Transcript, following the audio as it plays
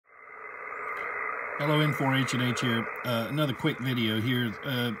Hello, N4H&H here. Another quick video here.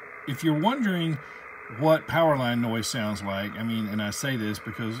 If you're wondering what power line noise sounds like, and I say this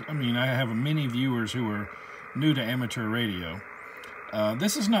because, I have many viewers who are new to amateur radio.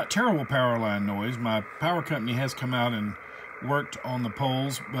 This is not terrible power line noise. My power company has come out and worked on the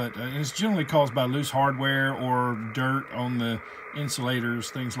poles, but it's generally caused by loose hardware or dirt on the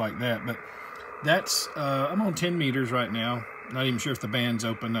insulators, things like that. But that's, I'm on 10 meters right now. Not even sure if the band's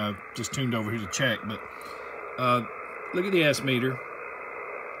open. I just tuned over here to check, but look at the S meter.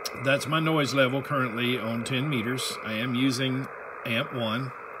 That's my noise level currently on 10 meters. I am using amp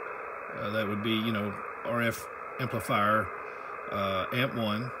 1. That would be, RF amplifier amp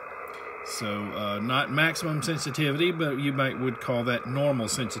 1. So not maximum sensitivity, but you would call that normal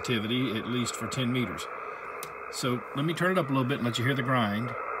sensitivity, at least for 10 meters. So let me turn it up a little bit and let you hear the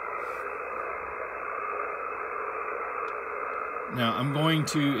grind. Now I'm going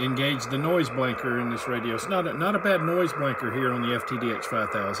to engage the noise blanker in this radio. It's not a bad noise blanker here on the FTDX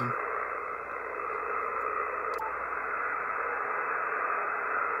 5000.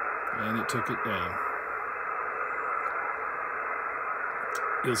 And it took it down.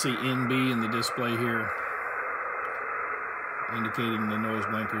 You'll see NB in the display here, indicating the noise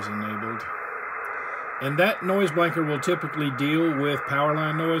blanker is enabled. And that noise blanker will typically deal with power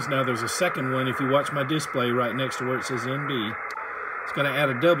line noise. Now there's a second one. If you watch my display right next to where it says NB, it's going to add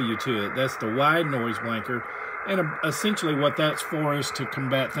a W to it. That's the wide noise blanker. And essentially what that's for is to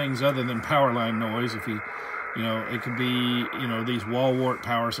combat things other than power line noise. If it could be, these wall wart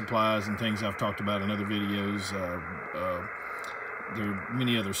power supplies and things I've talked about in other videos. There are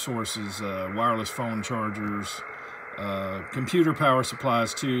many other sources, wireless phone chargers, computer power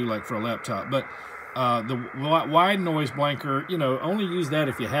supplies too, like for a laptop. But the wide noise blanker, only use that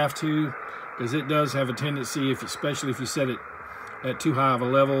if you have to, because it does have a tendency, especially if you set it at too high of a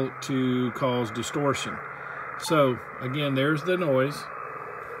level, to cause distortion. So again, there's the noise.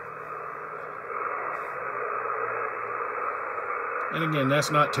 And again,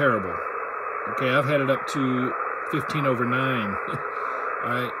 that's not terrible. Okay, I've had it up to 15/9. All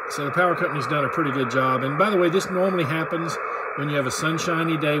right, so the power company's done a pretty good job. And by the way, this normally happens when you have a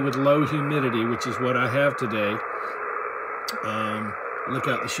sunshiny day with low humidity, which is what I have today. Look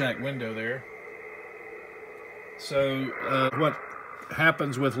out the shack window there. So what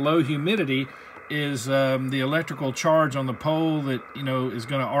happens with low humidity is the electrical charge on the pole that is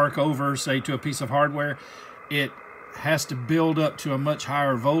going to arc over, say, to a piece of hardware. It has to build up to a much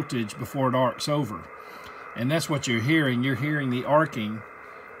higher voltage before it arcs over, and that's what you're hearing. You're hearing the arcing.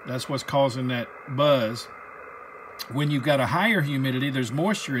 That's what's causing that buzz. When you've got a higher humidity, there's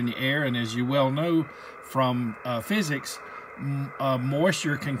moisture in the air, and as you well know from physics,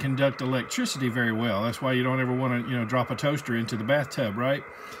 moisture can conduct electricity very well. That's why you don't ever want to, drop a toaster into the bathtub, right?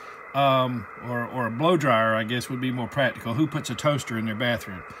 Or a blow dryer, I guess, would be more practical. Who puts a toaster in their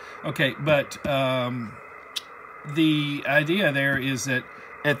bathroom? Okay, but the idea there is that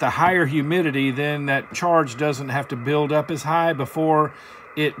at the higher humidity, then that charge doesn't have to build up as high before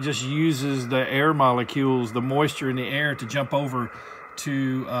it just uses the air molecules, the moisture in the air, to jump over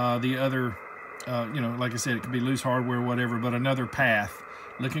to the other, like I said, it could be loose hardware, whatever, but another path,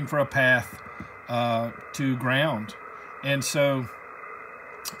 looking for a path to ground. And so,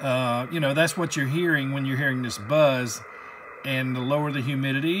 that's what you're hearing when you're hearing this buzz. And the lower the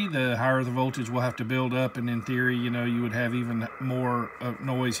humidity, the higher the voltage will have to build up, and in theory, you would have even more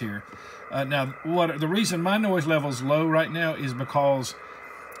noise here. Now, the reason my noise level is low right now is because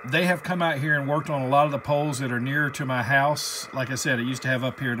they have come out here and worked on a lot of the poles that are nearer to my house. Like I said, I used to have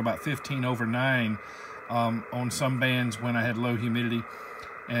up here at about 15/9 on some bands when I had low humidity.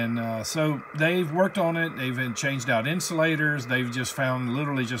 And so they've worked on it. They've changed out insulators. They've just found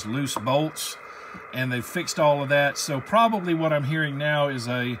literally just loose bolts, and they've fixed all of that. So probably what I'm hearing now is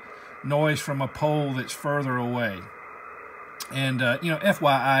a noise from a pole that's further away. And,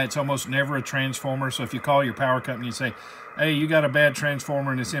 FYI, it's almost never a transformer. So if you call your power company and say, hey, you got a bad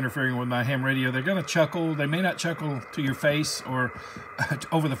transformer and it's interfering with my ham radio, they're going to chuckle. They may not chuckle to your face or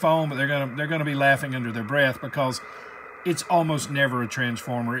over the phone, but they're going to be laughing under their breath, because it's almost never a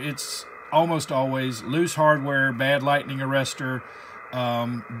transformer. It's almost always loose hardware, bad lightning arrestor,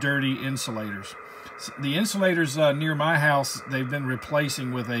 dirty insulators. The insulators near my house, they've been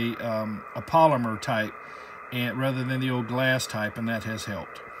replacing with a polymer type, rather than the old glass type, and that has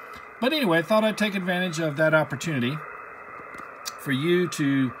helped. But anyway, I thought I'd take advantage of that opportunity for you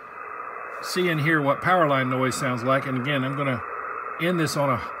to see and hear what power line noise sounds like. And again, I'm going to end this on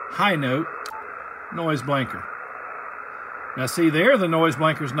a high note. Noise blanker. Now see there, the noise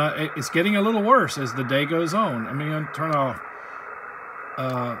blanker's not, it's getting a little worse as the day goes on. I'm going to turn off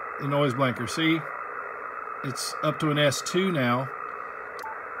the noise blanker. See, It's up to an S2 now.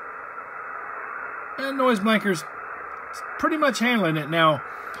 And noise blanker's pretty much handling it. Now,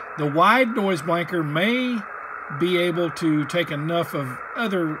 the wide noise blanker may be able to take enough of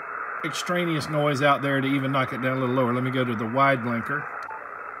other extraneous noise out there to even knock it down a little lower. Let me go to the wide blanker.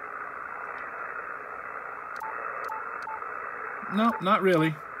 No, not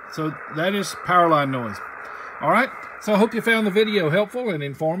really. So that is power line noise. All right, so I hope you found the video helpful and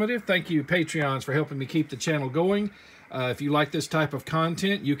informative. Thank you, Patreons, for helping me keep the channel going. If you like this type of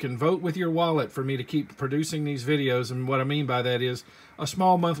content, you can vote with your wallet for me to keep producing these videos. And what I mean by that is a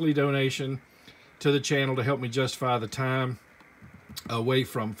small monthly donation to the channel to help me justify the time away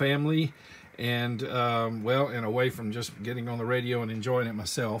from family and, well, and away from just getting on the radio and enjoying it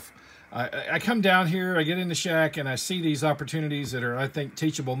myself. I come down here, I get in the shack, and I see these opportunities that are, I think,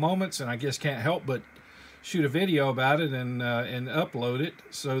 teachable moments, and I guess can't help but shoot a video about it and upload it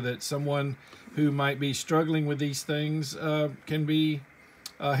so that someone who might be struggling with these things can be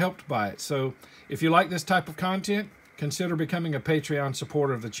helped by it. So if you like this type of content, consider becoming a Patreon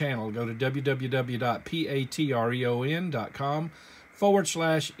supporter of the channel. Go to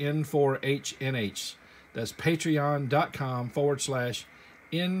www.patreon.com/N4HNH. That's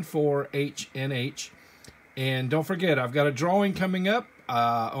patreon.com/N4HNH. And don't forget, I've got a drawing coming up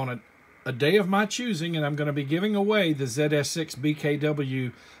on a day of my choosing, and I'm going to be giving away the ZS6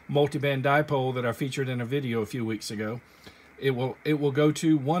 BKW multiband dipole that I featured in a video a few weeks ago. It will go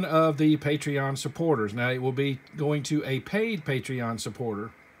to one of the Patreon supporters. Now, it will be going to a paid Patreon supporter,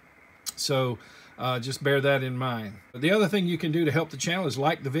 so just bear that in mind. The other thing you can do to help the channel is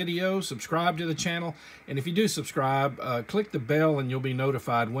like the video, subscribe to the channel, and if you do subscribe, click the bell and you'll be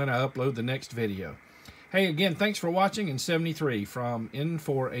notified when I upload the next video. Hey, again, thanks for watching in 73 from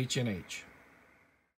N4HNH.